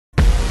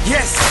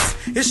Yes,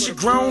 it's your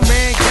grown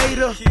man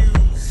Gator.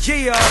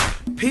 Yeah,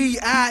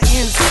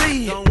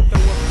 P-I-N-C.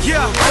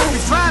 Yeah, you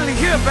finally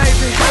here,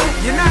 baby.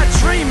 You're not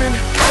dreaming.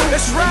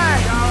 That's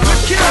right.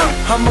 Look here.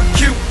 I'm a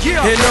cute,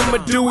 and I'ma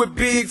do it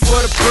big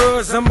for the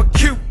bros. I'm a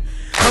cute.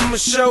 I'ma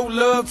show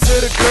love to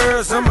the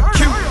girls. I'm a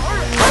cute.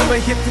 I'ma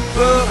hit the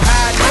club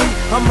high knee.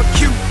 I'm a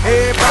cute.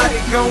 Everybody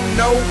gon'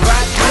 know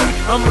about me.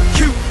 I'm a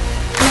cute.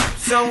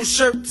 Boots on,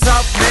 shirts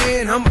off,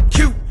 man. I'm a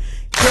cute.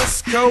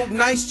 Dress code,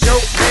 nice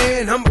joke,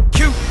 man. I'm a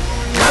cute.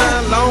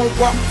 Line long,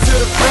 walk to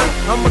the front.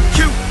 I'm a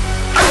cute.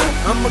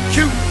 I'm a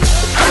cute.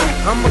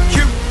 I'm a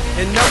cute.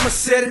 And I'ma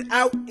set it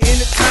out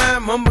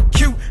anytime. I'm a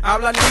cute.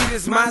 All I need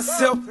is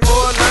myself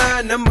for a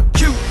line. I'm a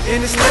cute.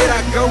 Any state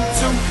I go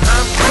to,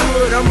 I'm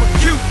good. I'm a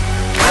cute.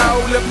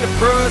 All up the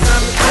bros,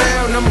 I'm in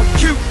town. I'm a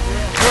cute.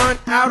 Run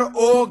out of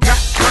oil, got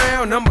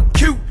crown. I'm a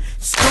cute.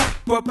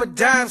 Scoop up a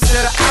dime,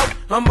 set her out.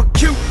 I'm a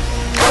cute.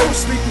 Go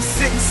sleeping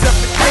 6, 7,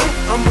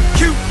 8. I'm a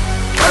cute.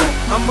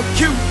 I'm a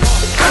cute.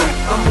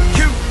 I'm a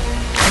cute.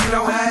 You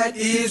know how it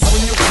is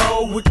when you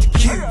roll with the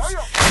Q's.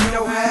 You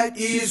know how it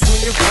is when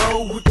you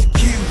roll with the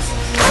Q's.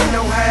 You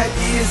know how it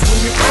is when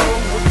you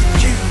roll with the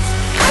Q's.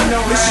 You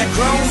know how it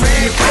is when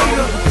you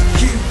roll with the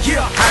Q's.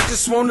 Yeah, I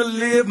just wanna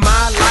live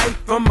my life.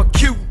 I'm a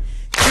cute.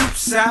 Cute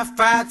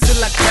sci-fi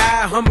till I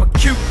die. I'm a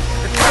cute.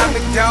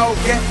 Atomic dog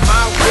at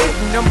my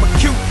wedding. I'm a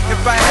cute.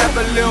 If I have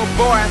a little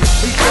boy,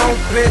 he gon'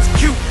 play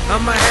cute.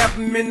 I'ma have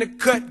him in the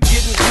cut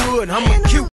getting good. I'm a cute.